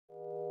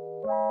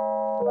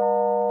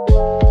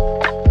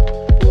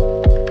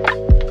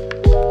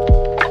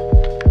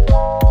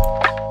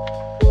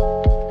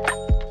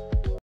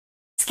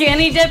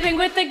Skinny dipping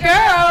with the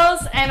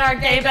girls and our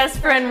gay best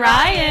friend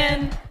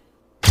Ryan.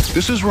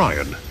 This is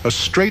Ryan, a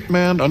straight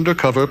man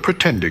undercover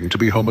pretending to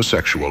be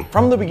homosexual.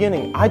 From the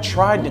beginning, I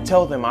tried to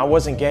tell them I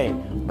wasn't gay,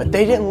 but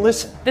they didn't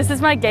listen. This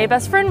is my gay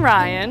best friend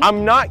Ryan.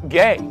 I'm not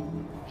gay.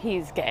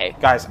 He's gay.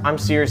 Guys, I'm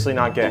seriously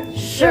not gay.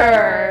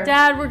 Sure.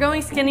 Dad, we're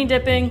going skinny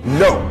dipping.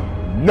 No,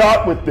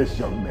 not with this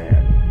young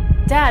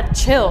man. Dad,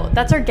 chill.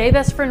 That's our gay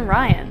best friend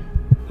Ryan.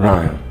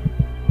 Ryan,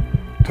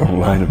 don't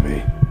lie to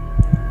me.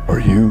 Are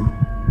you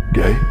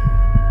gay?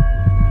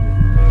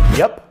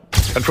 Yep.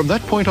 And from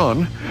that point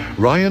on,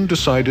 Ryan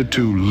decided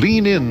to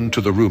lean into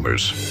the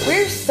rumors.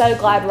 We're so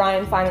glad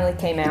Ryan finally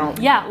came out.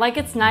 Yeah, like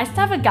it's nice to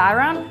have a guy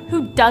around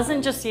who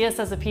doesn't just see us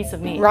as a piece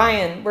of meat.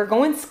 Ryan, we're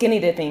going skinny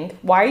dipping.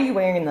 Why are you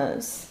wearing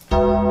those?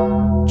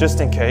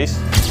 Just in case.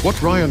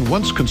 What Ryan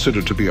once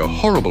considered to be a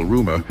horrible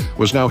rumor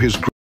was now his